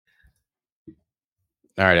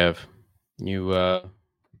All right, Ev. You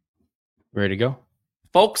ready to go?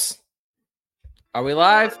 Folks, are we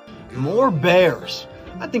live? More bears.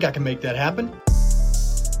 I think I can make that happen.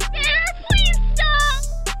 Bear, please stop!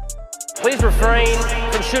 Please refrain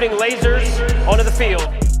from shooting lasers onto the field.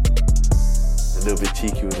 A little bit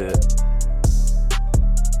cheeky with it.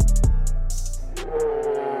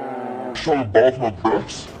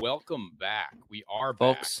 Welcome back. We are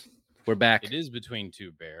Folks, back. we're back. It is Between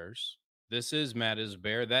Two Bears. This is Matt is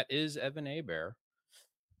Bear. That is Evan A. Bear.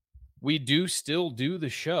 We do still do the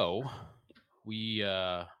show. We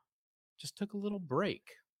just took a little break.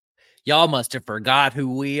 Y'all must have forgot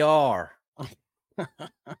who we are.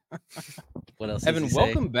 What else? Evan,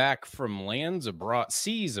 welcome back from lands abroad,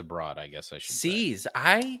 seas abroad, I guess I should Seas.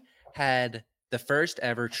 I had the first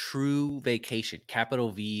ever true vacation,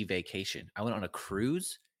 capital V vacation. I went on a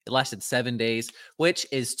cruise. It lasted 7 days, which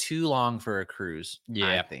is too long for a cruise,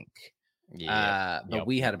 I think. Yeah. But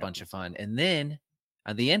we had a bunch of fun. And then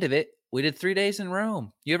at the end of it, we did 3 days in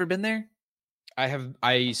Rome. You ever been there?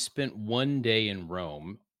 I spent 1 day in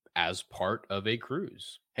Rome as part of a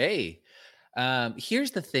cruise. Hey,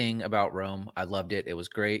 here's the thing about Rome. I loved it. It was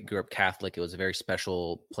great. Grew up Catholic. It was a very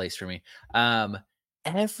special place for me.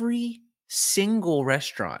 Every single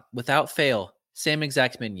restaurant, without fail, same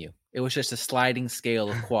exact menu. It was just a sliding scale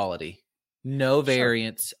of quality. No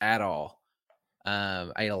variance at all. I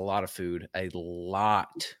ate a lot of food.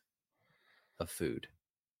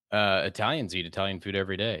 Italians eat Italian food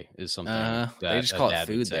every day is something they just call it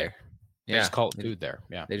food there. They just call it food there.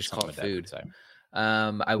 Yeah. They just call it food.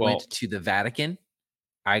 I went to the Vatican.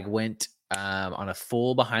 I went on a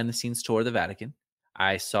full behind the scenes tour of the Vatican.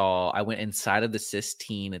 I went inside of the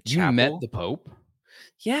Sistine Chapel. You met the Pope?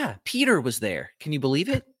 Yeah, Peter was there. Can you believe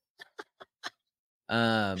it?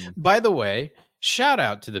 By the way, shout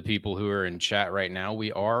out to the people who are in chat right now.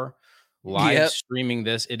 We are live streaming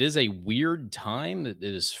this. It is a weird time. It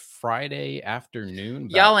is Friday afternoon.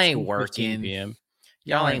 Y'all ain't working. PM.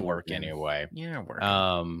 Y'all ain't working anyway. Yeah,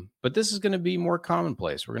 working. But this is going to be more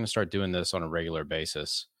commonplace. We're going to start doing this on a regular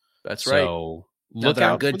basis. That's right. So look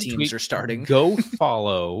out, good teams are starting. Go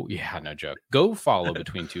follow. Yeah, no joke. Go follow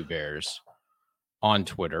Between Two Bears on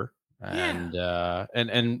Twitter, and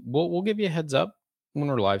we'll give you a heads up when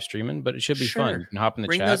we're live streaming. But it should be fun. You can hop in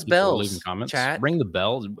the chat. Those bells. Leaving comments. Chat. Ring the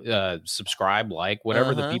bell. Subscribe, like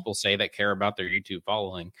whatever the people say that care about their YouTube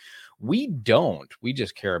following. We don't. We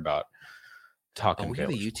just care about talking. We have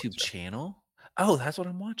a YouTube channel. Oh, that's what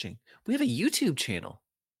I'm watching. We have a YouTube channel.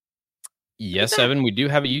 Yes, Evan, we do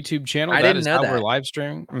have a YouTube channel. I didn't know that. We're live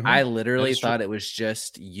streaming. Mm-hmm. I literally thought it was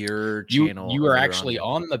just your channel. You are actually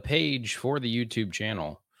on the page for the YouTube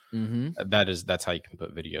channel. Mm-hmm. That's how you can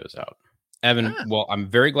put videos out. Evan, well, I'm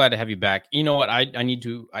very glad to have you back. You know what?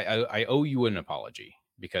 I owe you an apology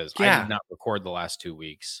because I did not record the last 2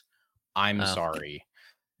 weeks. I'm sorry.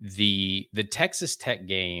 The Texas Tech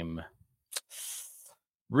game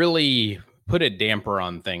really put a damper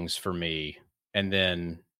on things for me, and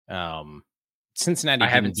then Cincinnati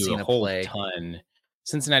didn't do a whole ton.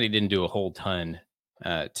 Cincinnati didn't do a whole ton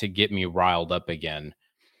to get me riled up again.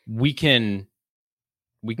 We can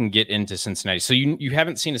get into Cincinnati. So you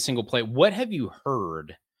haven't seen a single play. What have you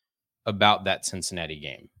heard about that Cincinnati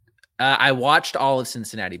game? I watched all of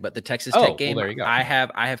Cincinnati, but the Texas Tech game, well, there you go. I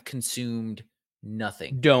have consumed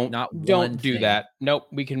nothing. Don't do that. Nope,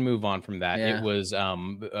 we can move on from that. Yeah. It was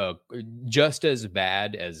just as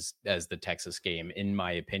bad as the Texas game, in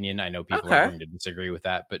my opinion. I know people are going to disagree with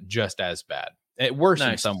that, but just as bad. Worse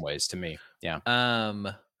in some ways to me. Yeah.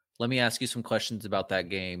 Let me ask you some questions about that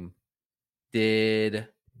game. Could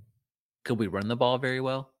we run the ball very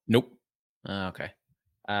well? Nope. Okay.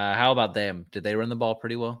 How about them? Did they run the ball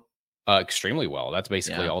pretty well? Extremely well. That's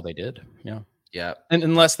basically all they did. Yeah. Yeah. And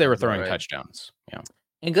unless they were throwing touchdowns. Yeah.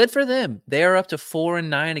 And good for them. They are up to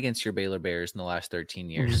 4-9 against your Baylor Bears in the last 13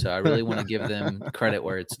 years. So I really want to give them credit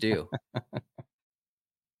where it's due.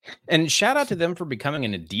 And shout out to them for becoming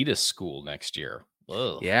an Adidas school next year.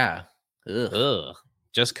 Ugh. Yeah. Ugh.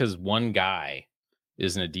 Just because one guy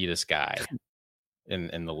is an Adidas guy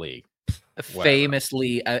in the league.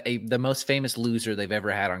 Famously, the most famous loser they've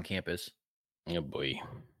ever had on campus. Oh boy.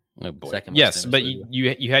 Yes, but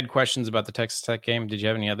you had questions about the Texas Tech game. Did you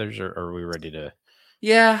have any others, or are we ready to?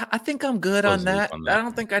 Yeah, I think I'm good on that. I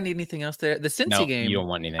don't think I need anything else there. The Cincy game, you don't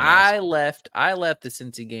want anything else. I left the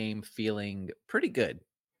Cincy game feeling pretty good.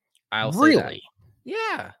 I'll say that.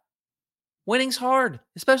 Yeah, winning's hard,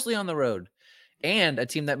 especially on the road, and a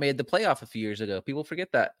team that made the playoff a few years ago. People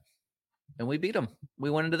forget that, and we beat them.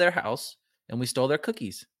 We went into their house and we stole their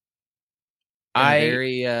cookies. In a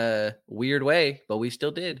very weird way, but we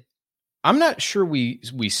still did. I'm not sure we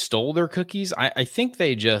stole their cookies. I think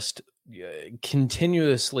they just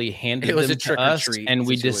continuously handed them to us, and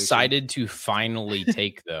we decided to finally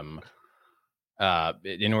take them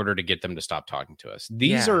in order to get them to stop talking to us.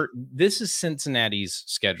 This is Cincinnati's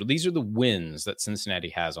schedule. These are the wins that Cincinnati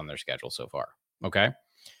has on their schedule so far. Okay.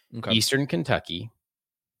 Eastern Kentucky,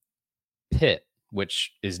 Pitt,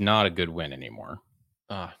 which is not a good win anymore.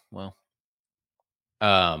 Well.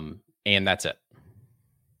 And that's it.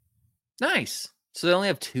 Nice. So they only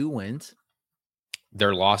have 2 wins.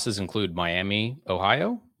 Their losses include Miami,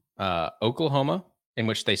 Ohio, Oklahoma, in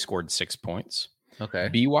which they scored 6 points. Okay.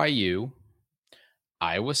 BYU,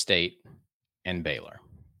 Iowa State, and Baylor.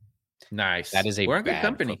 Nice. That is a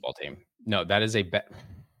bad football team. No, that is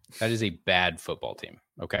a bad football team.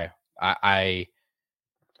 Okay. I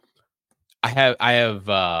have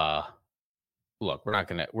look, we're not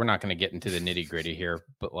gonna get into the nitty-gritty here,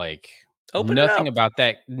 but like nothing about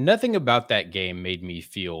that game made me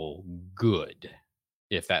feel good,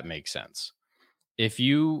 if that makes sense. If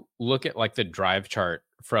you look at like the drive chart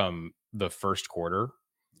from the first quarter,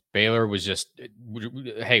 Baylor was just,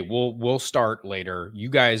 hey, we'll start later. You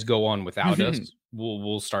guys go on without us.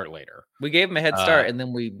 We'll start later. We gave them a head start, and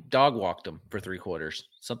then we dog walked them for 3 quarters.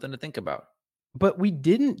 Something to think about. But we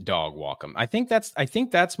didn't dog walk them. I think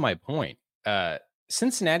that's my point.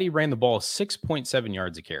 Cincinnati ran the ball 6.7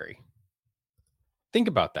 yards a carry. Think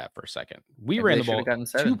about that for a second. We ran the ball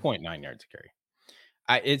 2.9 yards a carry.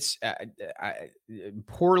 It's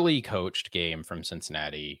poorly coached game from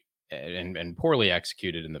Cincinnati and poorly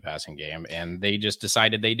executed in the passing game, and they just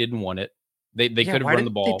decided they didn't want it. They could have run the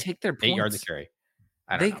ball they take their 8 yards a carry.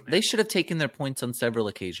 They should have taken their points on several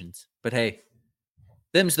occasions, but hey,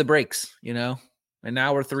 them's the breaks, you know. And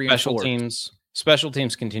now we're 3 and 4. Special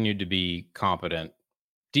teams continued to be competent.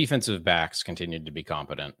 Defensive backs continued to be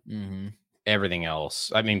competent. Mm-hmm. Everything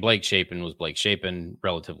else, I mean, Blake Shapen was Blake Shapen,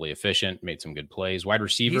 relatively efficient, made some good plays. Wide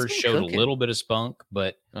receivers showed a little bit of spunk,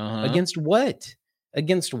 but against what?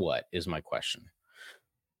 Against what is my question.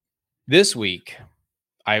 This week,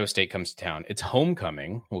 Iowa State comes to town. It's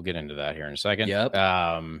homecoming. We'll get into that here in a second. Yep.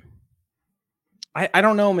 I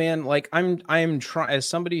don't know, man. Like I'm trying, as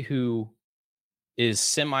somebody who is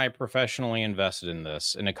semi-professionally invested in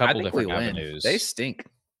this in a couple different avenues. They stink.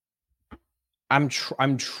 I'm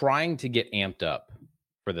trying to get amped up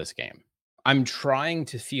for this game. I'm trying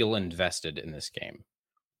to feel invested in this game.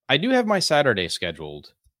 I do have my Saturday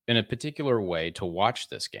scheduled in a particular way to watch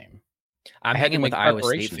this game. I'm hanging with Iowa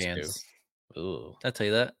State fans. Ooh, I'll tell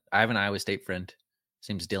you that. I have an Iowa State friend. His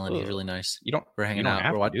name's Dylan. He's really nice. We're hanging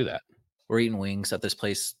out. We're do that. We're eating wings at this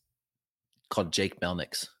place called Jake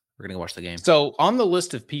Melnick's. We're gonna go watch the game. So on the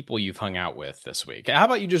list of people you've hung out with this week, how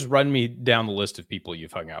about you just run me down the list of people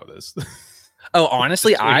you've hung out with? Oh,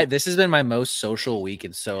 honestly, this has been my most social week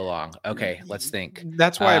in so long. Okay, let's think.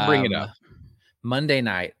 That's why I bring it up. Monday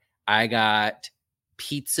night, I got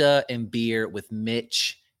pizza and beer with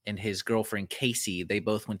Mitch and his girlfriend Casey. They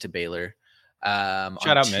both went to Baylor. Shout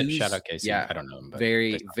out Mitch. Shout out Casey. Yeah, I don't know him. But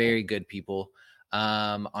very good people.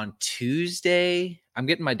 On Tuesday, I'm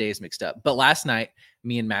getting my days mixed up. But last night,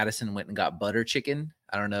 me and Madison went and got butter chicken.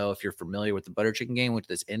 I don't know if you're familiar with the butter chicken game. Went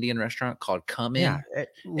to this Indian restaurant called Come In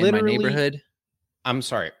in my neighborhood. I'm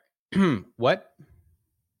sorry. What?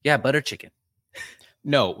 Yeah, butter chicken.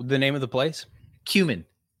 No, the name of the place? Cumin.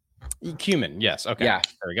 Yes. Okay. Yeah.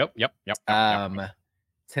 There we go. Yep.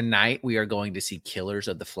 Tonight we are going to see Killers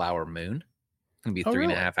of the Flower Moon. It's gonna be a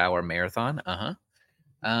 3.5 hour marathon.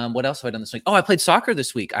 What else have I done this week? Oh, I played soccer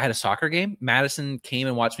this week. I had a soccer game. Madison came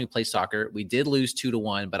and watched me play soccer. We did lose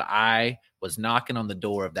 2-1, but I was knocking on the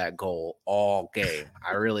door of that goal all game.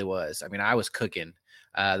 I really was. I mean, I was cooking.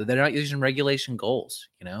 They're not using regulation goals.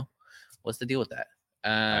 You know, what's the deal with that?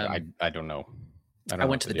 I don't know. I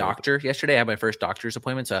went to the doctor yesterday. I had my first doctor's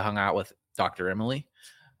appointment, so I hung out with Dr. Emily.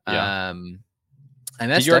 Yeah.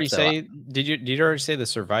 Did you already say the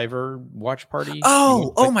Survivor watch party?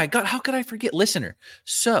 Oh my God. How could I forget? Listener.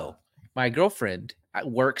 So my girlfriend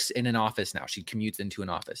works in an office now. She commutes into an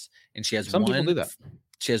office, and she has people do that.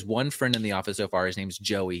 She has one friend in the office so far. His name's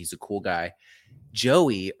Joey. He's a cool guy.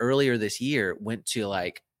 Joey earlier this year went to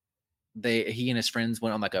he and his friends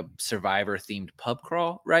went on like a Survivor themed pub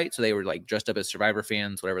crawl, right? So they were like dressed up as Survivor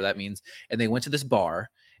fans, whatever that means. And they went to this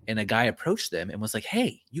bar, and a guy approached them and was like,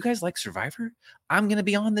 "Hey, you guys like Survivor? I'm going to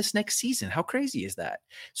be on this next season. How crazy is that?"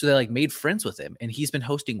 So they made friends with him, and he's been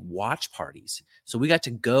hosting watch parties. So we got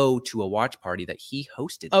to go to a watch party that he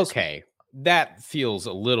hosted. Okay. That feels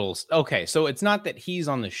a little okay. So it's not that he's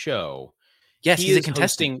on the show. Yes, he's a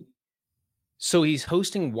contestant. So he's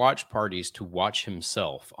hosting watch parties to watch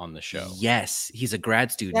himself on the show. Yes, he's a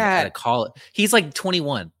grad student at a college. He's like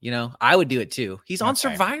 21. I would do it too. He's on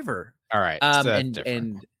Survivor. All right, so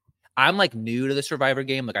and I'm like new to the Survivor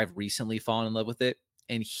game. Like I've recently fallen in love with it.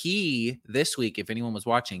 And he this week, if anyone was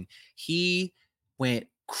watching, he went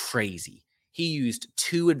crazy. He used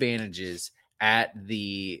 2 advantages at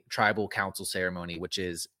the tribal council ceremony, which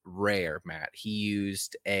is rare, Matt. He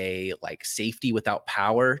used a like safety without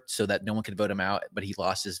power so that no one could vote him out, but he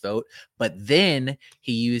lost his vote. But then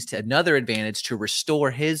he used another advantage to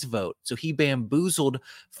restore his vote. So he bamboozled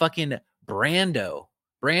fucking Brando.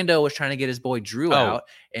 Brando was trying to get his boy Drew out,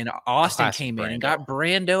 and Austin came in and got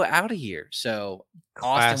Brando out of here. So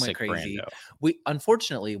Austin went crazy. Brando.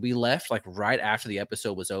 Unfortunately, we left like right after the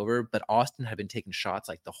episode was over, but Austin had been taking shots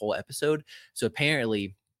like the whole episode. So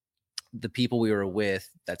apparently the people we were with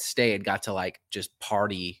that stayed got to like just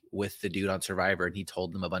party with the dude on Survivor, and he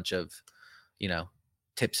told them a bunch of,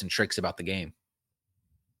 tips and tricks about the game.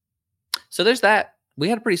 So there's that. We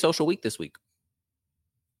had a pretty social week this week.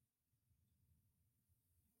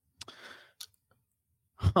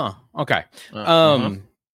 Huh. Okay.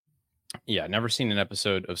 Yeah, never seen an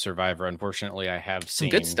episode of Survivor. Unfortunately, I have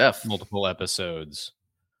seen good stuff. Multiple episodes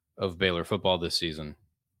of Baylor football this season.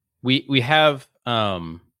 We have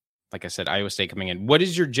like I said, Iowa State coming in. What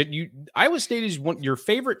is Iowa State is your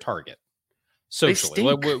favorite target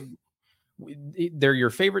socially. They're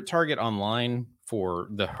your favorite target online for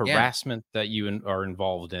the harassment that you are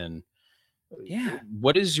involved in. Yeah.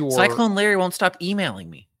 What is your Cyclone Larry won't stop emailing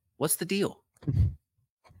me? What's the deal?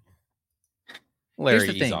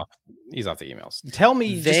 Larry, he's off the emails. Tell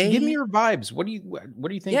me, just give me your vibes. What do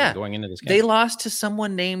you think going into this game? They lost to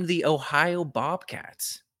someone named the Ohio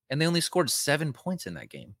Bobcats, and they only scored 7 points in that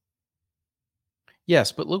game.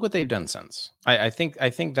 Yes, but look what they've done since. I think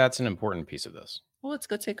that's an important piece of this. Well, let's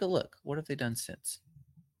go take a look. What have they done since?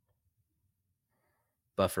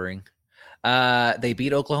 Buffering. They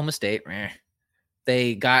beat Oklahoma State.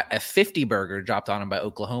 They got a 50 burger dropped on them by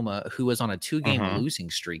Oklahoma, who was on a 2-game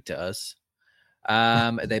losing streak to us.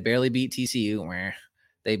 They barely beat TCU.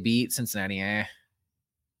 They beat Cincinnati.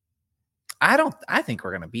 I think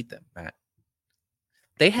we're gonna beat them, Matt.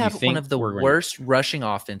 They have one of the worst rushing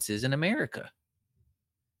offenses in America.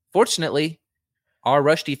 Fortunately, our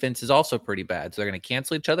rush defense is also pretty bad, so they're gonna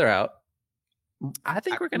cancel each other out. I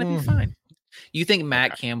think we're gonna be fine. You think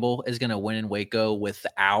Matt Campbell is gonna win in Waco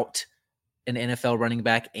without an NFL running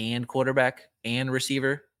back and quarterback and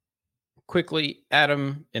receiver? Quickly,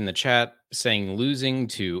 Adam in the chat saying losing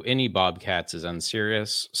to any Bobcats is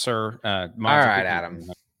unserious, sir. All right, Adam.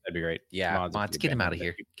 That'd be great. Yeah, Mods, get him out of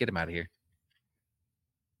here. Get him out of here.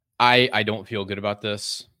 I don't feel good about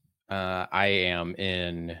this. I am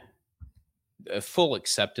in a full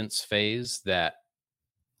acceptance phase that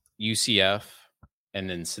UCF and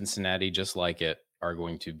then Cincinnati, just like it, are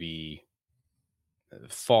going to be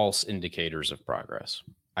false indicators of progress.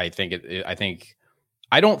 I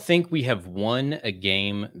don't think we have won a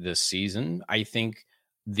game this season. I think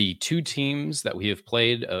the 2 teams that we have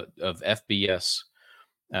played of FBS,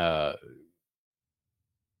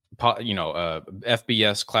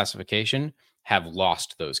 FBS classification have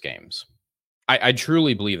lost those games. I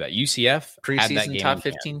truly believe that UCF preseason had that game top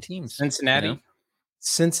 15 teams.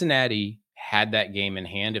 Cincinnati had that game in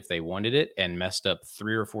hand if they wanted it, and messed up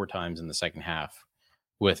 3 or 4 times in the second half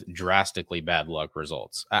with drastically bad luck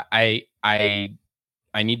results.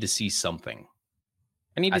 I need to see something.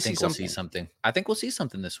 We'll see something. I think we'll see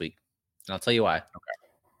something this week. And I'll tell you why. Okay.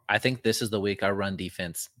 I think this is the week our run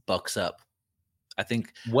defense bucks up. I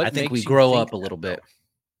think we grow up a little bit.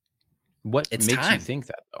 What makes you think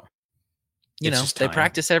that, though? They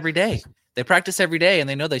practice every day. And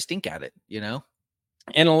they know they stink at it,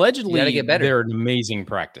 And allegedly, they're an amazing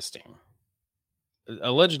practice team.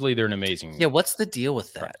 Allegedly, they're an amazing. Yeah, what's the deal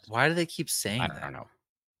with that? Practice. Why do they keep saying that?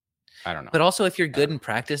 I don't know. But also, if you're good in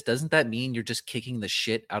practice, doesn't that mean you're just kicking the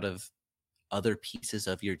shit out of other pieces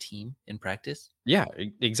of your team in practice? Yeah,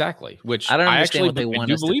 exactly. Which I don't understand what they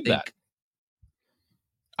want us to think. That.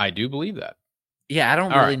 I do believe that. Yeah, I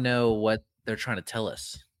don't really know what they're trying to tell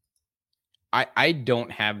us. I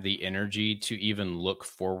don't have the energy to even look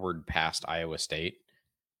forward past Iowa State.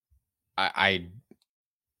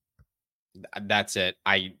 That's it.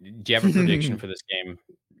 Do you have a prediction for this game?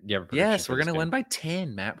 Yes, we're going to win by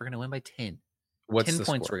 10, Matt. We're going to win by 10. What's 10 the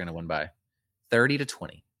points score? We're going to win by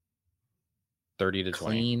 30-20. 30-20.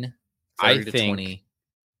 Clean. 30-20.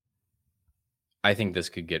 I think this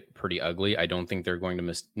could get pretty ugly. I don't think they're going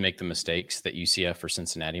to make the mistakes that UCF or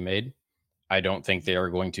Cincinnati made. I don't think they are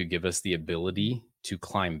going to give us the ability to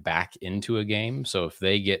climb back into a game. So if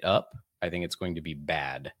they get up, I think it's going to be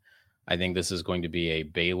bad. I think this is going to be a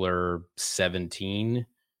Baylor 17,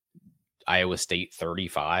 Iowa State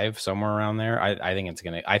 35, somewhere around there. I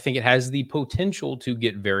think it has the potential to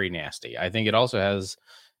get very nasty. I think it also has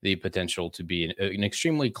the potential to be an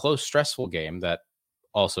extremely close, stressful game that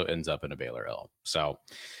also ends up in a Baylor L. So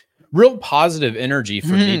real positive energy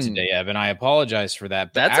for me today, Evan. I apologize for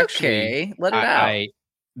that. But that's actually, okay. Let it out.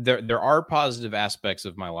 There are positive aspects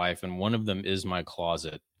of my life, and one of them is my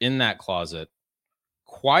closet. In that closet,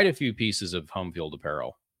 quite a few pieces of home field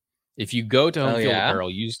apparel. If you go to Home Field Apparel,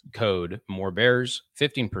 use code MOREBEARS,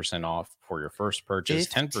 15% off for your first purchase,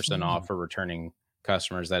 10% off for returning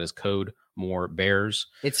customers. That is code MOREBEARS.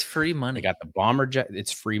 It's free money. They got the bomber jacket.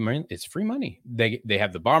 It's free money. It's free money. They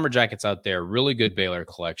have the bomber jackets out there. Really good Baylor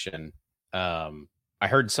collection. I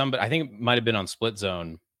heard somebody, I think it might have been on Split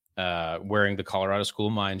Zone, wearing the Colorado School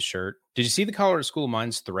of Mines shirt. Did you see the Colorado School of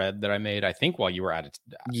Mines thread that I made? I think while you were at it.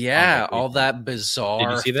 Yeah, all that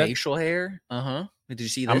bizarre facial hair. Did you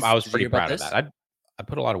see this? I was pretty proud of that. I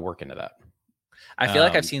put a lot of work into that. I feel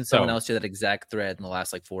like I've seen someone else do that exact thread in the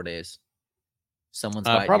last 4 days. Someone's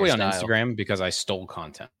probably on Instagram because I stole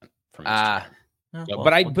content from Instagram.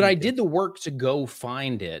 But I did the work to go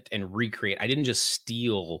find it and recreate. I didn't just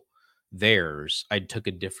steal theirs. I took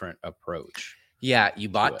a different approach. Yeah, you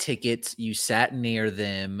bought tickets, you sat near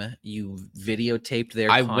them, you videotaped their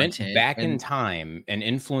content. I went back in time and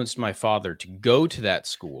influenced my father to go to that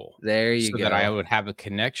school. There you go. So that I would have a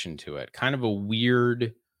connection to it. Kind of a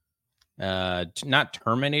weird, not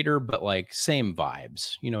Terminator, but same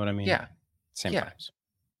vibes. You know what I mean? Yeah. Same vibes.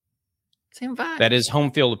 Same vibes. That is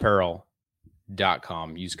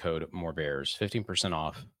homefieldapparel.com. Use code MOREBEARS, 15%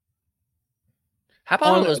 off. How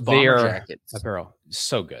about all those bomber jackets? Apparel.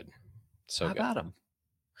 So good. So how about them?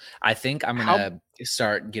 I think I'm gonna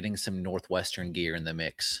start getting some Northwestern gear in the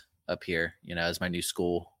mix up here. As my new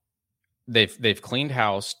school. They've cleaned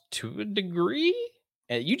house to a degree.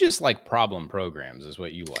 You just like problem programs, is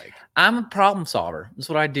what you like. I'm a problem solver. That's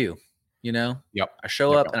what I do. Yep. I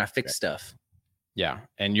show up and I fix stuff. Yeah,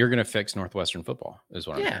 and you're gonna fix Northwestern football, is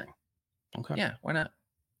what I'm hearing. Okay. Yeah. Why not?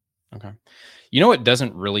 Okay. You know what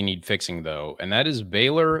doesn't really need fixing though, and that is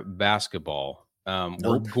Baylor basketball.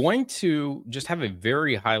 We're going to just have a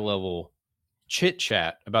very high level chit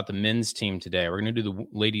chat about the men's team today. We're going to do the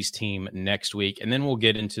ladies team next week, and then we'll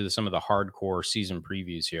get into some of the hardcore season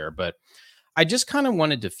previews here. But I just kind of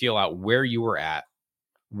wanted to feel out where you were at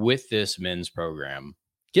with this men's program,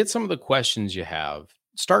 get some of the questions you have,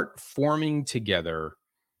 start forming together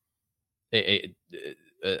a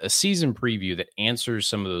season preview that answers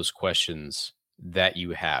some of those questions that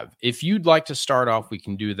you have. If you'd like to start off, we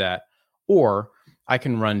can do that. Or I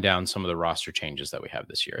can run down some of the roster changes that we have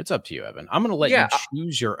this year. It's up to you, Evan. I'm going to let you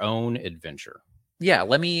choose your own adventure. Yeah,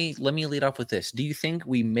 let me lead off with this. Do you think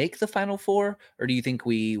we make the Final Four, or do you think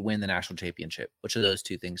we win the national championship? Which of those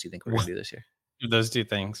two things do you think we're going to do this year? Those two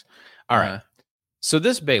things. All right. So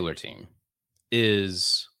this Baylor team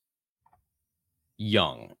is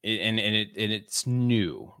young and it's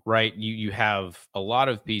new, right? You have a lot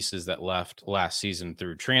of pieces that left last season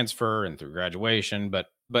through transfer and through graduation, but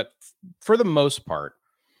for the most part,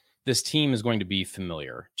 this team is going to be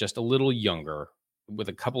familiar, just a little younger with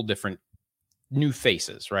a couple different new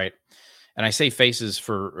faces, right? And I say faces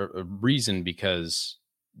for a reason because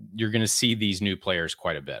you're going to see these new players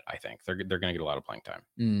quite a bit. I think they're going to get a lot of playing time.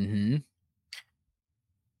 Mm-hmm.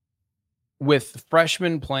 With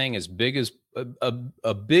freshmen playing as big as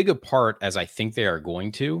a big a part as I think they are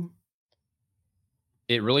going to,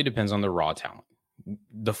 it really depends on the raw talent.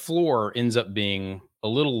 The floor ends up being a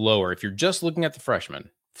little lower. If you're just looking at the freshman,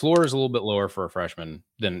 floor is a little bit lower for a freshman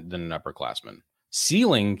than an upperclassman.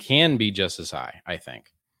 Ceiling can be just as high, I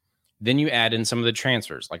think. Then you add in some of the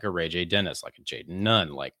transfers, like a Ray J. Dennis, like a Jaden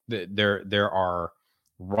Nunn. Like there are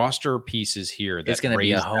roster pieces here that it's going to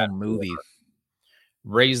be a home movie.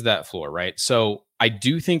 Raise that floor, right? So I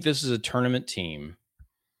do think this is a tournament team.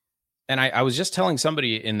 And I was just telling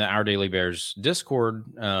somebody in the Our Daily Bears Discord,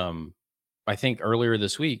 I think earlier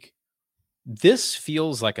this week, this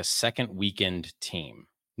feels like a second weekend team.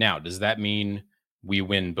 Now, does that mean we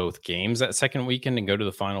win both games that second weekend and go to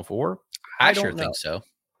the Final Four? I sure think so.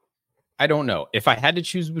 I don't know. If I had to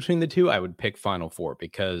choose between the two, I would pick Final Four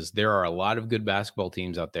because there are a lot of good basketball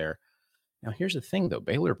teams out there. Now, here's the thing, though.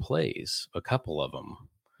 Baylor plays a couple of them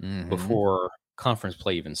before conference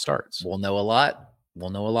play even starts. We'll know a lot. We'll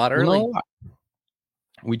know a lot early.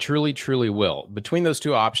 We truly, truly will. Between those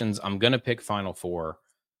two options, I'm going to pick Final Four.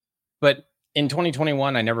 But in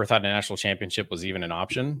 2021, I never thought a national championship was even an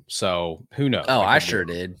option. So who knows? Oh, I sure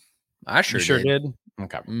did. I sure did.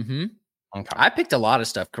 Okay. Mm-hmm. Okay. I picked a lot of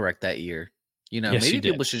stuff correct that year. Yes, maybe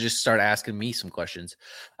people should just start asking me some questions.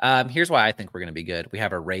 Here's why I think we're going to be good. We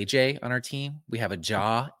have a Ray J on our team. We have a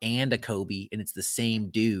Ja and a Kobe, and it's the same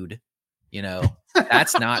dude.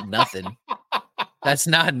 That's not nothing. That's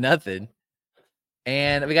not nothing.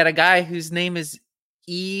 And we got a guy whose name is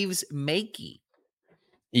Eves Makey.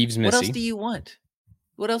 Eves Missy. What else do you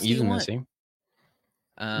want? Missy.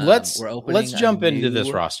 Let's jump into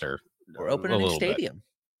this roster. We're opening a new stadium,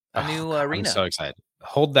 a new arena. I'm so excited.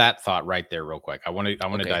 Hold that thought right there real quick. I want to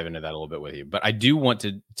dive into that a little bit with you. But I do want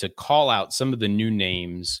to call out some of the new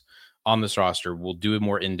names on this roster. We'll do a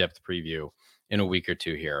more in-depth preview in a week or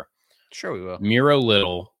two here. Sure, we will. Miro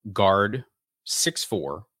Little, guard,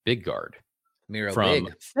 6'4", big guard. Miro from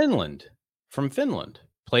big. Finland.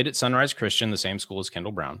 Played at Sunrise Christian, the same school as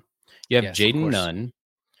Kendall Brown. You have Jaden Nunn,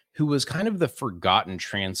 who was kind of the forgotten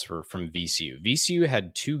transfer from VCU. VCU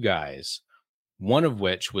had two guys, one of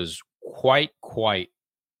which was quite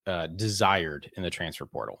desired in the transfer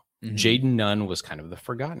portal. Mm-hmm. Jaden Nunn was kind of the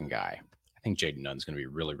forgotten guy. I think Jaden Nunn's going to be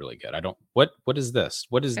really, really good. What is this?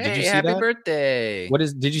 Did you see happy that? Birthday.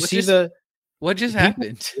 What just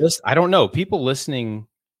happened? I don't know. People listening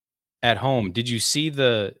at home, did you see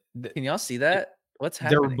the can y'all see that? What's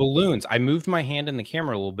happening? There were balloons. I moved my hand in the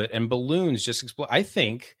camera a little bit and balloons just explode. I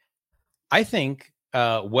think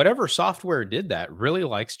whatever software did that really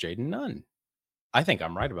likes Jaden Nunn. I think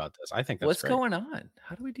I'm right about this. I think that's what's great. Going on.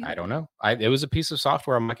 How do we do that? I don't know. It was a piece of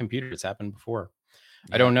software on my computer. It's happened before.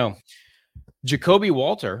 Yeah. I don't know. Jacoby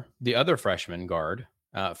Walter, the other freshman guard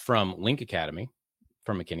from Link Academy,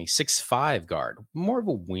 from McKinney, 6'5" guard, more of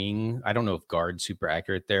a wing. I don't know if guard's super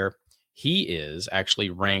accurate there. He is actually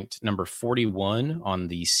ranked number 41 on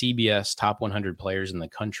the CBS top 100 players in the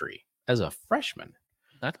country as a freshman.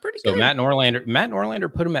 That's pretty good. So Matt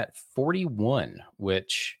Norlander put him at 41,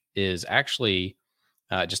 which is actually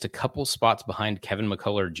just a couple spots behind Kevin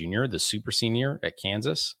McCullough Jr., the super senior at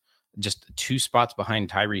Kansas. Just 2 spots behind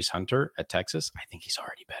Tyrese Hunter at Texas. I think he's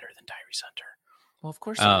already better than Tyrese Hunter. Well, of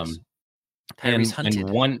course he is. Tyrese Hunter.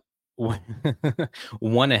 And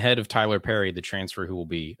one ahead of Tyler Perry, the transfer who will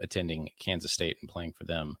be attending Kansas State and playing for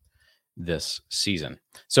them this season.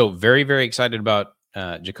 So very, very excited about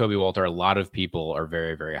Jacoby Walter. A lot of people are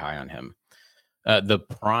very, very high on him. The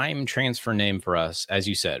prime transfer name for us, as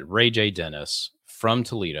you said, Ray J. Dennis from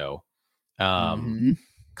Toledo. Kind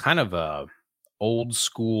of a old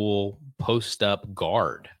school post up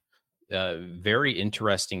guard. Very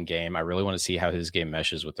interesting game. I really want to see how his game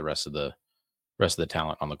meshes with the rest of the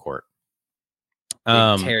talent on the court.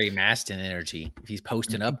 Terry Maston energy. He's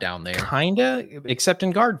posting up down there. Kinda, except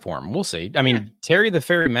in guard form. We'll see. I mean, Terry the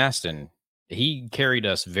Ferry Maston, he carried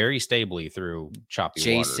us very stably through choppy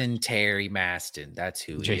Jason waters. Terry Maston. That's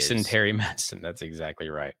who he is. Jason Terry Maston. That's exactly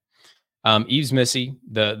right. Eves Missy,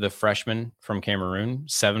 the freshman from Cameroon,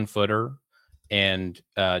 7-footer, and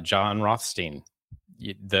John Rothstein,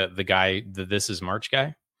 the guy, the This Is March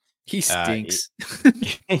guy. He stinks.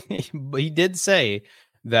 He did say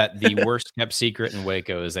that the worst kept secret in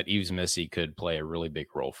Waco is that Eves Missy could play a really big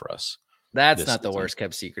role for us. That's not the worst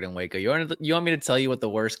kept secret in Waco. You want me to tell you what the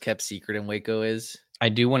worst kept secret in Waco is? I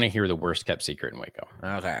do want to hear the worst kept secret in Waco.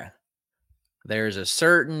 Okay. There's a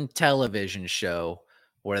certain television show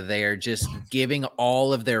where they are just giving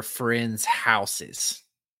all of their friends houses.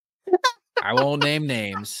 I won't name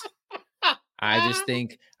names. I just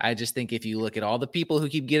think if you look at all the people who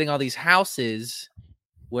keep getting all these houses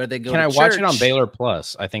where they go, can I watch it on Baylor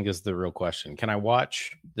Plus? I think is the real question. Can I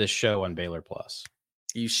watch this show on Baylor Plus?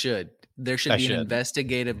 You should. There should be an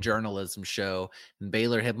investigative journalism show. And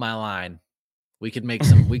Baylor, hit my line. We could make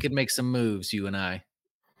some. We could make some moves. You and I.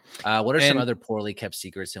 What are some other poorly kept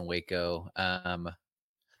secrets in Waco?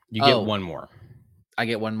 You get one more. I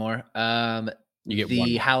get one more. You get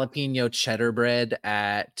the jalapeno cheddar bread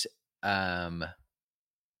at fuck,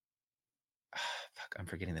 I'm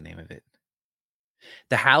forgetting the name of it.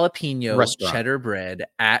 The jalapeno restaurant. Cheddar bread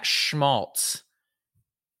at Schmaltz.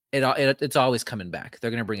 It's always coming back.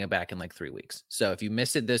 They're gonna bring it back in like 3 weeks. So if you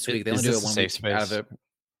missed it this week, they only do it 1 week out of it.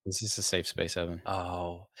 Is this a safe space, Evan?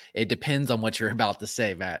 Oh, it depends on what you're about to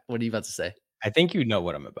say, Matt. What are you about to say? I think you know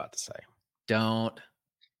what I'm about to say. Don't.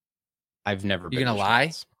 I've never been. You're gonna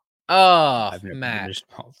lie? Oh, I've never Matt. been to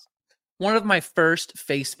Schmaltz. One of my first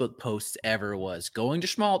Facebook posts ever was going to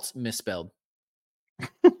Schmaltz misspelled.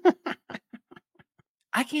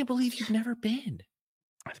 I can't believe you've never been.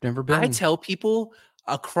 I've never been. I tell people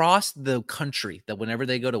across the country that whenever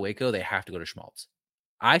they go to Waco, they have to go to Schmaltz.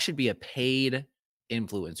 I should be a paid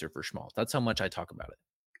influencer for Schmaltz. That's how much I talk about it.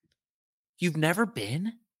 You've never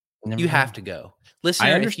been? You have to go.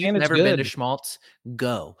 Listener, if you've never been to Schmaltz,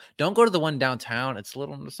 go. Don't go to the one downtown. It's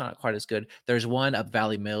not quite as good. There's one up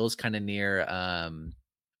Valley Mills, kind of near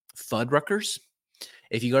Fuddruckers.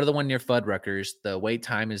 If you go to the one near Fuddruckers, the wait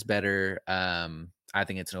time is better. I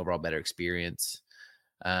think it's an overall better experience.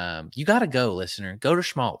 You got to go, listener. Go to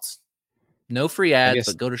Schmaltz. No free ads,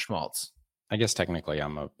 but go to Schmaltz. I guess technically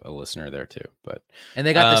I'm a listener there too, and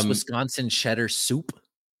they got this Wisconsin cheddar soup.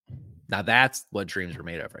 Now that's what dreams were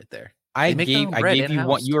made of right there. I gave you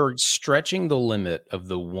one. You're stretching the limit of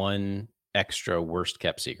the one extra worst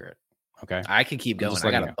kept secret. Okay, I can keep going.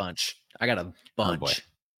 I got a bunch.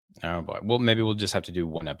 Oh boy. Well, maybe we'll just have to do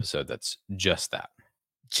one episode that's just that.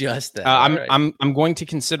 Just that. I'm going to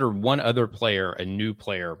consider one other player, a new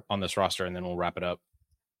player on this roster, and then we'll wrap it up.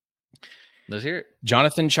 Let's hear it.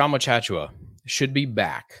 Jonathan Chamachachua should be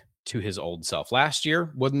back to his old self. Last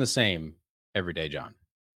year wasn't the same everyday John.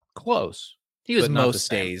 Close. He was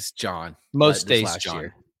most days, John. Most days, John.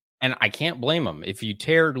 Year. And I can't blame him. If you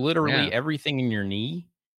tear literally everything in your knee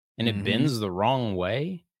and it bends the wrong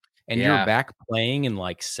way and you're back playing in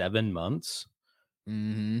like 7 months,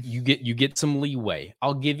 you get some leeway.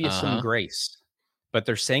 I'll give you some grace. But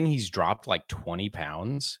they're saying he's dropped like 20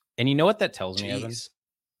 pounds. And you know what that tells me, Evan?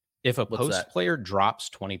 If a post player drops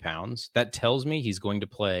 20 pounds, that tells me he's going to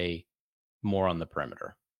play more on the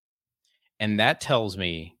perimeter. And that tells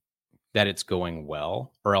me that it's going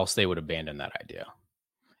well, or else they would abandon that idea.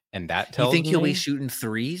 And that tells me... You think he'll be shooting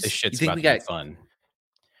threes? This shit's about to be fun.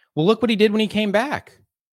 Well, look what he did when he came back.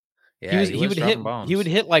 Yeah, he would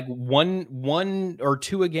hit like one or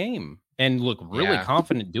two a game and look really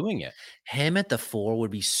confident doing it. Him at the 4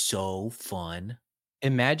 would be so fun.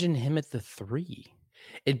 Imagine him at the 3.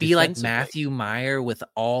 It'd be like Matthew Meyer with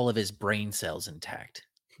all of his brain cells intact.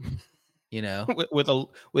 You know,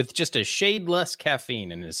 with just a shade less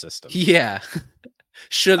caffeine in his system. Yeah.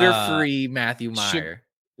 Sugar-free Matthew Meyer.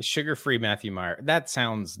 Sugar-free Matthew Meyer. That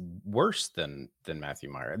sounds worse than Matthew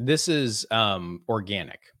Meyer. This is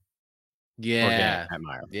organic. Yeah. Organic Matt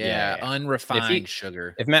Meyer. Yeah. Unrefined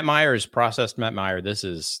sugar. If Matt Meyer is processed Matt Meyer, this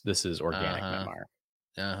is organic Matt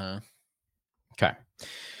Meyer. Okay.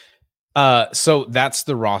 So that's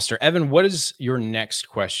the roster. Evan, what is your next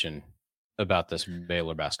question about this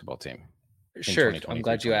Baylor basketball team? Sure. I'm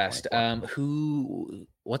glad you asked.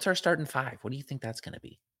 What's our starting 5? What do you think that's going to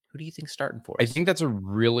be? Who do you think starting for us? I think that's a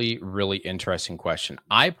really, really interesting question.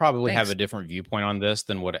 I probably have a different viewpoint on this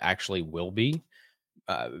than what it actually will be.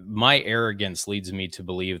 My arrogance leads me to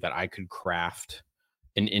believe that I could craft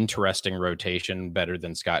an interesting rotation better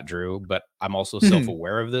than Scott Drew, but I'm also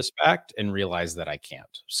self-aware of this fact and realize that I can't.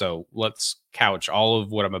 So let's couch all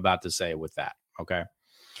of what I'm about to say with that. Okay.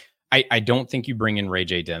 I don't think you bring in Ray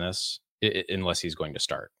J. Dennis unless he's going to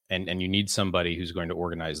start, and you need somebody who's going to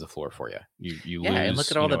organize the floor for you. You lose, and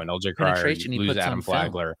look at all the an LJ Cryer, you lose Adam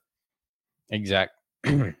Flagler.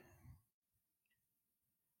 Exactly.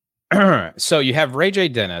 So you have Ray J.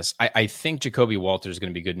 Dennis. I think Jacoby Walter is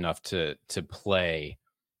going to be good enough to play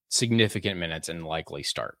significant minutes and likely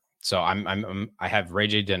start. So I have Ray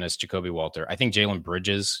J. Dennis, Jacoby Walter. I think Jalen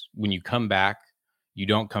Bridges, when you come back, you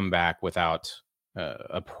don't come back without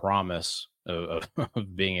a promise of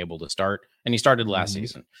being able to start. And he started last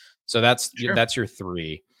season. So that's your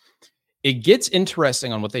 3. It gets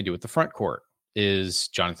interesting on what they do with the front court. Is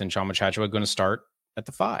Jonathan Chamachachua going to start at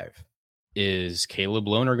the 5? Is Caleb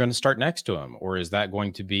Lohner going to start next to him? Or is that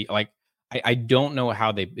going to be like, I don't know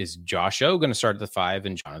how is Josh O going to start at the 5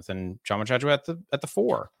 and Jonathan Chamachachua at the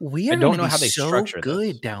 4? I don't know how they structure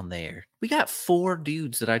good down there. We got 4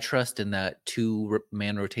 dudes that I trust in that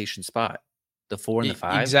 2-man rotation spot. The 4 and the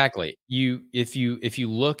 5. Exactly. If you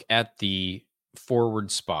look at the forward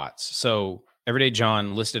spots, so Everyday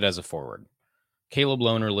John listed as a forward, Caleb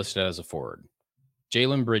Lohner listed as a forward,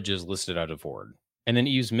 Jalen Bridges listed as a forward, and then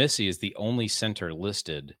Yves Missy is the only center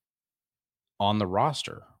listed on the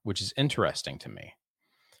roster, which is interesting to me.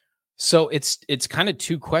 So it's kind of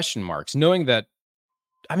 2 question marks, knowing that,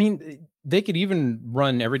 I mean, they could even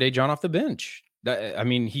run Everyday John off the bench. I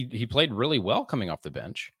mean, he played really well coming off the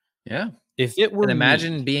bench. Yeah. If it were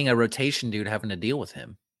imagine being a rotation dude having to deal with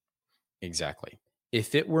him. Exactly.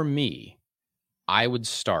 If it were me, I would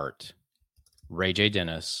start Ray J.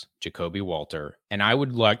 Dennis, Jacoby Walter, and I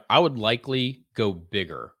would likely go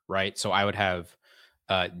bigger, right? So I would have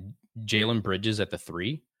Jalen Bridges at the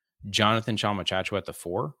 3, Jonathan Chamachachua at the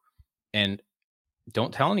 4, and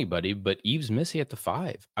don't tell anybody, but Yves Missy at the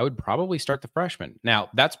 5. I would probably start the freshman. Now,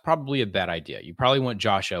 that's probably a bad idea. You probably want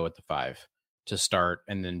Josh O at the 5 to start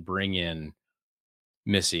and then bring in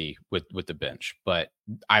Missy with the bench. But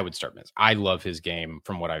I would start Missy. I love his game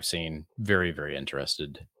from what I've seen. Very, very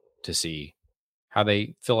interested to see how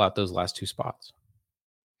they fill out those last two spots.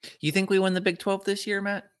 You think we win the Big 12 this year,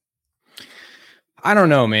 Matt? I don't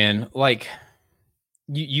know, man. Like,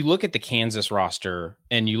 you look at the Kansas roster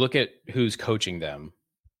and you look at who's coaching them,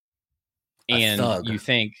 and you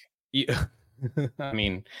think, I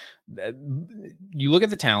mean, you look at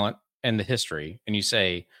the talent and the history, and you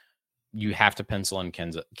say you have to pencil in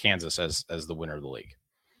Kansas as the winner of the league.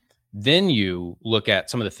 Then you look at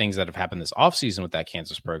some of the things that have happened this offseason with that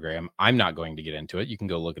Kansas program. I'm not going to get into it. You can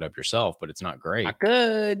go look it up yourself, but it's not great. Not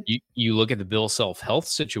good. You look at the Bill Self-health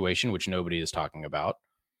situation, which nobody is talking about.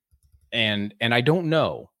 And I don't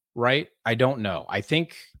know, right? I don't know. I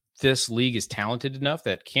think this league is talented enough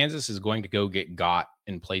that Kansas is going to go get got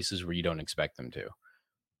in places where you don't expect them to.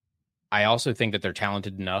 I also think that they're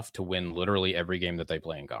talented enough to win literally every game that they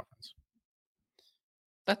play in conference.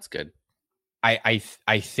 That's good. I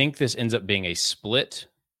think this ends up being a split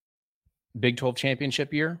Big 12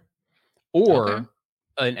 championship year, or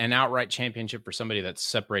an outright championship for somebody that's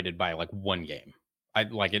separated by like one game. I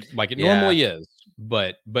like it normally is,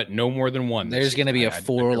 but no more than one. There's going to be a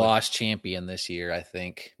 4-loss champion this year, I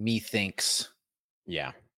think. Methinks.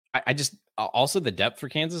 Yeah. I just also the depth for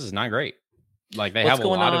Kansas is not great. Like they What's have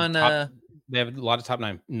they have a lot of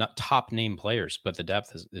top name players, but the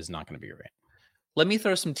depth is not going to be great. Let me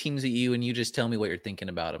throw some teams at you, and you just tell me what you're thinking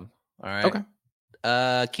about them. All right.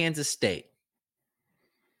 Okay. Kansas State.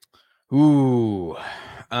 Ooh.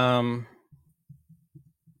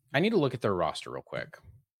 I need to look at their roster real quick.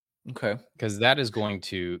 Okay. Because that is going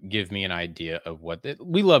to give me an idea of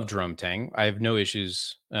we love Jerome Tang. I have no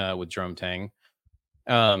issues with Jerome Tang.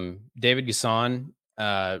 David Gasson,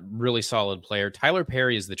 really solid player. Tyler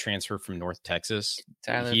Perry is the transfer from North Texas.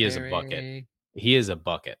 He is a bucket. He is a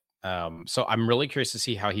bucket. So I'm really curious to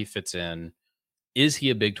see how he fits in. Is he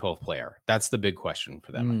a Big 12 player? That's the big question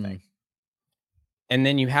for them, I think. And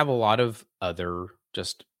then you have a lot of other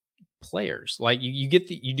just players. Like you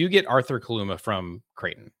do get Arthur Kaluma from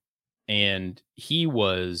Creighton, and he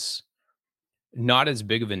was not as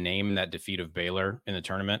big of a name in that defeat of Baylor in the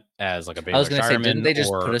tournament as like a Baylor. I was going to say, didn't they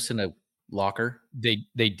just put us in a locker? They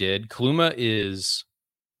did. Kaluma is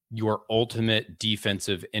your ultimate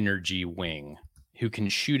defensive energy wing who can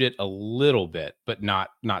shoot it a little bit, but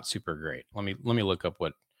not super great. Let me look up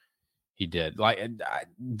what he did. Like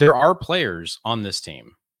there are players on this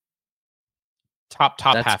team. Top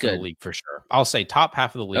That's half good. of the league for sure. I'll say top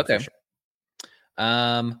half of the league for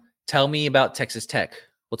sure. Tell me about Texas Tech.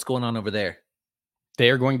 What's going on over there? They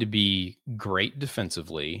are going to be great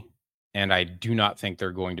defensively, and I do not think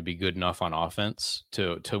they're going to be good enough on offense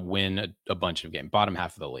to win a bunch of games. Bottom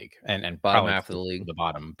half of the league, and bottom half of the league, the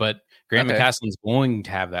bottom. But Grant McCaslin's going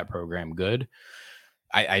to have that program good.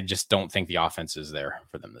 I just don't think the offense is there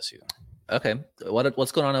for them this season. Okay,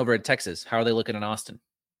 what's going on over at Texas? How are they looking in Austin?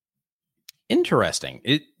 Interesting.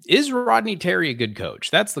 Is Rodney Terry a good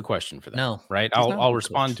coach? That's the question for them. No, right? I'll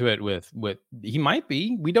respond to it with he might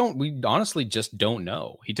be. We honestly just don't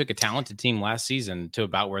know. He took a talented team last season to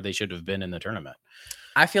about where they should have been in the tournament.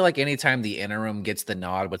 I feel like anytime the interim gets the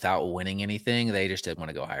nod without winning anything, they just didn't want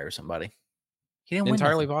to go hire somebody. He didn't win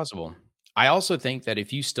entirely nothing. Possible. I also think that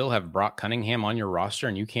if you still have Brock Cunningham on your roster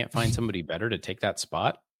and you can't find somebody better to take that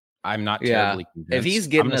spot, I'm not terribly convinced. If he's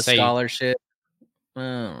getting a scholarship, I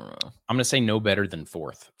don't know. I'm going to say no better than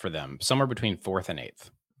 4th for them, somewhere between 4th and 8th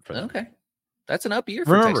for them. Okay, that's an up year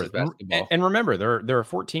for Texas basketball. And remember, there are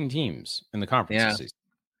 14 teams in the conference this season.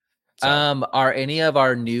 So. Are any of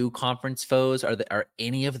our new conference foes are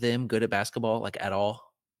any of them good at basketball, like at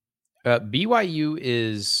all? BYU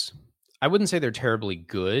is, I wouldn't say they're terribly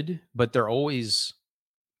good, but they're always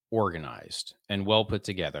organized and well put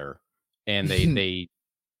together, and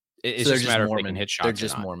it's just a matter if they can hit shots. They're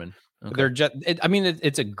just Mormon. Okay. They're just.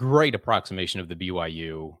 It's a great approximation of the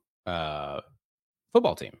BYU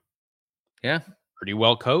football team. Yeah, pretty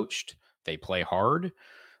well coached. They play hard,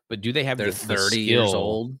 but do they have? They're 30 years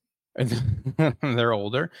old. They're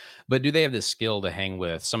older, but do they have the skill to hang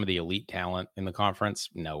with some of the elite talent in the conference?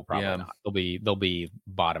 No, probably not. They'll be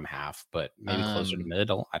bottom half, but maybe closer to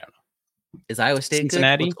middle. I don't know. Is Iowa State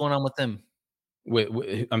Cincinnati? Good? What's going on with them?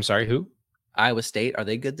 I'm sorry, who? Iowa State. Are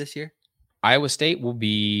they good this year? Iowa State will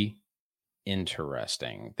be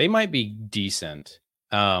interesting. They might be decent.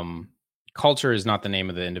 Culture is not the name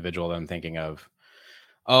of the individual that I'm thinking of.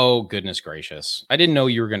 Oh, goodness gracious. I didn't know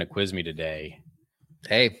you were going to quiz me today.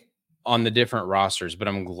 Hey. On the different rosters, but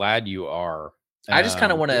I'm glad you are. I just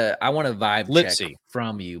kind of want to vibe Lipsy. check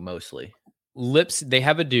from you mostly. Lipsy, they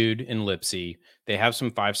have a dude in Lipsy. They have some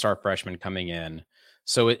 5-star freshmen coming in.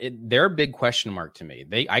 So they're a big question mark to me.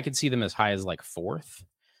 I could see them as high as like 4th,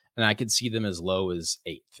 and I could see them as low as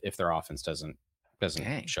 8th if their offense doesn't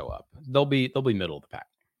doesn't show up. They'll be middle of the pack.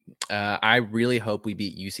 I really hope we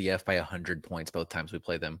beat UCF by 100 points both times we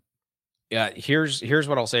play them. Yeah, here's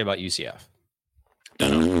what I'll say about UCF.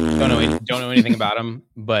 Don't know anything about them,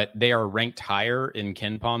 but they are ranked higher in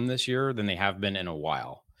KenPom this year than they have been in a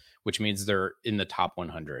while, which means they're in the top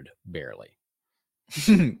 100 barely.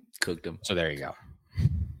 Cooked them. So there you go.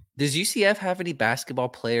 Does UCF have any basketball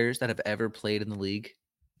players that have ever played in the league?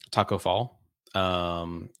 Taco Fall.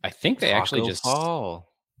 I think they actually just Fall.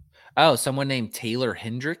 Oh, someone named Taylor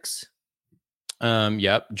Hendricks.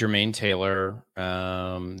 Yep, Jermaine Taylor.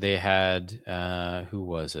 They had who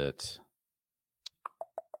was it?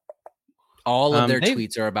 All of their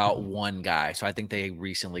tweets are about one guy, so I think they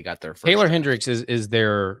recently got their first. Taylor Hendricks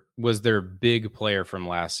was their big player from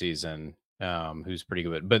last season, who's pretty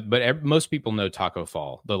good. But most people know Taco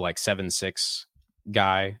Fall, the like 7'6"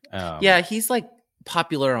 guy. Yeah, he's like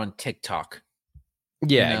popular on TikTok.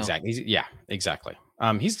 Yeah, exactly. Exactly.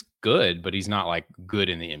 He's good, but he's not like good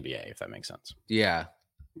in the NBA, if that makes sense. Yeah.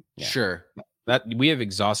 Sure. That we have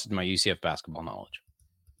exhausted my UCF basketball knowledge.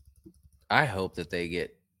 I hope that they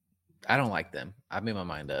get. I don't like them. I've made my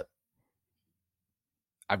mind up.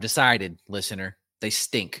 I've decided, listener. They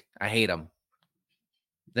stink. I hate them.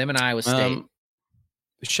 Them and Iowa State.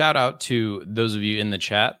 Shout out to those of you in the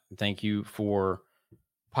chat. Thank you for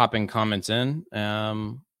popping comments in.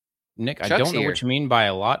 Nick, Chuck's I don't know what you mean by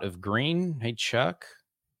a lot of green. Hey, Chuck.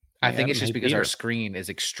 I think it's just because our screen is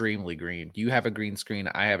extremely green. You have a green screen.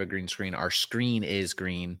 I have a green screen. Our screen is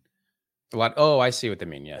green. What? Oh, I see what they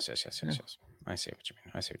mean. Yes. I see what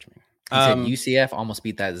you mean. UCF almost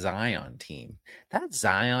beat that Zion team. That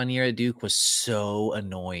Zion year at Duke was so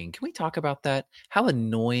annoying. Can we talk about that? How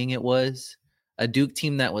annoying it was? A Duke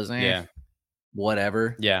team that was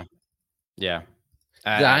whatever. Yeah.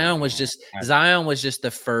 Zion was just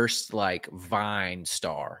the first like Vine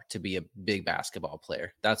star to be a big basketball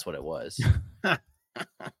player. That's what it was. That's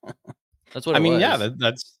what it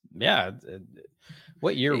was.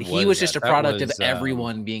 What year was he was just a product of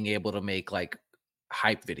everyone being able to make like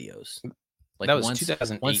hype videos. Like that was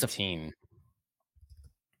 2018.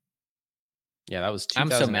 Yeah, that was 2018.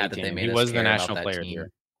 I'm so mad that they made us care about that team.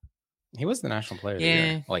 He was the national player of the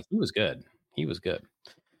year. Like he was good.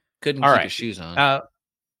 Couldn't keep his shoes on.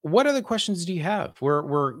 What other questions do you have?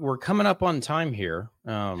 We're coming up on time here.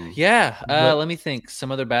 Let me think.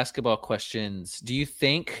 Some other basketball questions. Do you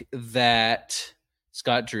think that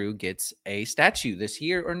Scott Drew gets a statue this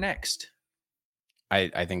year or next?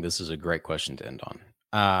 I think this is a great question to end on.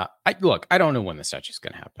 I don't know when the statue is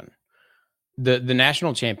going to happen. The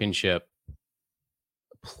national championship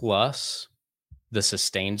plus the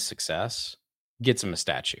sustained success gets him a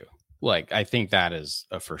statue. Like I think that is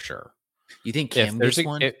a for sure. You think Kim gets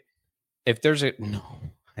one? If there's a no,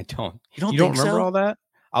 I don't. You don't remember all that?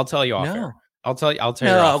 I'll tell you off air. I'll tell you.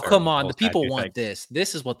 No, come on. The people want this.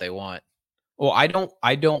 This is what they want. Well, I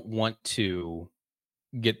don't want to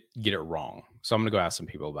get it wrong. So I'm gonna go ask some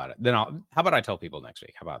people about it. Then how about I tell people next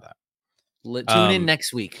week? How about that? Tune in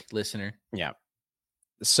next week, listener. Yeah.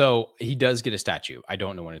 So he does get a statue. I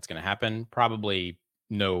don't know when it's gonna happen. Probably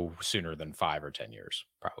no sooner than 5 or 10 years.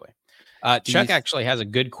 Probably. Chuck actually has a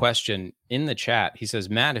good question in the chat. He says,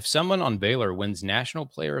 Matt, if someone on Baylor wins National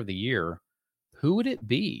Player of the Year, who would it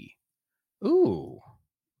be? Ooh,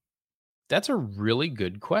 that's a really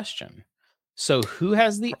good question. So who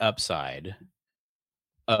has the upside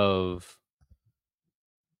of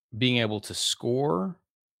being able to score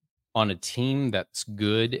on a team that's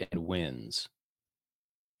good and wins?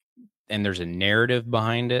 And there's a narrative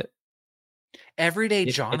behind it. Everyday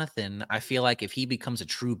Jonathan, I feel like if he becomes a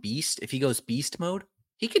true beast, if he goes beast mode,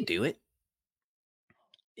 he could do it.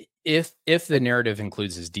 If the narrative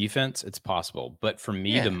includes his defense, it's possible. But for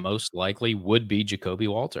me, the most likely would be Jacoby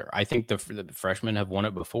Walter. I think the freshmen have won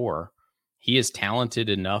it before. He is talented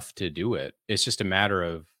enough to do it. It's just a matter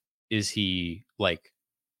of, is he like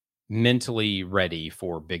mentally ready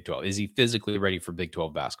for Big 12? Is he physically ready for Big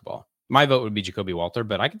 12 basketball? My vote would be Jacoby Walter,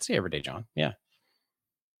 but I could say Everyday John. Yeah,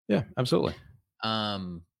 absolutely.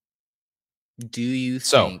 Do you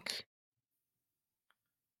think?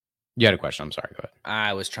 You had a question. I'm sorry. Go ahead.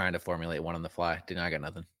 I was trying to formulate one on the fly. I got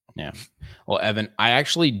nothing. Yeah. Well, Evan, I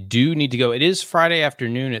actually do need to go. It is Friday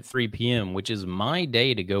afternoon at 3 p.m., which is my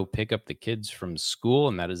day to go pick up the kids from school,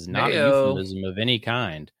 and that is not a euphemism of any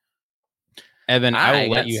kind. Evan, I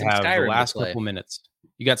will let you have the last couple minutes.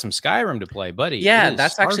 You got some Skyrim to play, buddy. Yeah,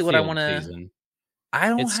 that's actually what I want to. I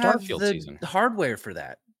don't have the hardware for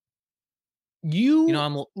that. I'm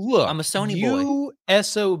a Sony boy.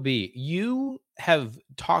 SOB, you have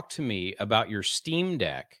talked to me about your Steam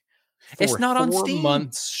Deck for it's not on Steam. 4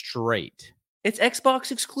 months straight. It's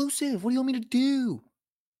Xbox exclusive. What do you want me to do?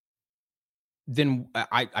 Then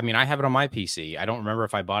I mean, I have it on my PC. I don't remember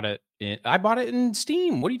if I bought it. I bought it in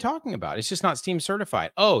Steam. What are you talking about? It's just not Steam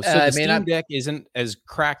certified. Oh, so the Steam Deck isn't as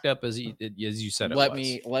cracked up as you said it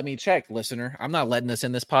was. Let me check, listener. I'm not letting this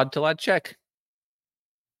in this pod till I check.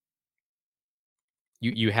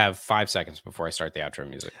 You have 5 seconds before I start the outro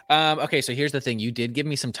music. Okay, so here's the thing. You did give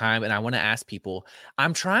me some time, and I want to ask people.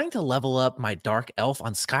 I'm trying to level up my Dark Elf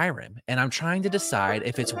on Skyrim, and I'm trying to decide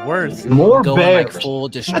if it's worth More going bears. like full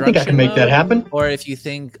destruction. I think I can make that happen. Or if you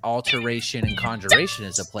think alteration and conjuration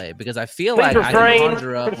is a play, because I feel like I can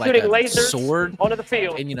conjure up like a sword onto the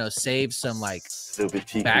field and save some like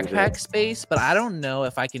backpack space, but I don't know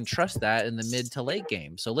if I can trust that in the mid to late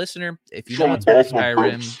game. So, listener, if you know what's with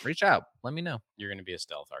Skyrim, reach out. Let me know. You're going to be a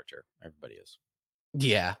stealth archer. Everybody is.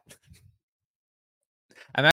 Yeah.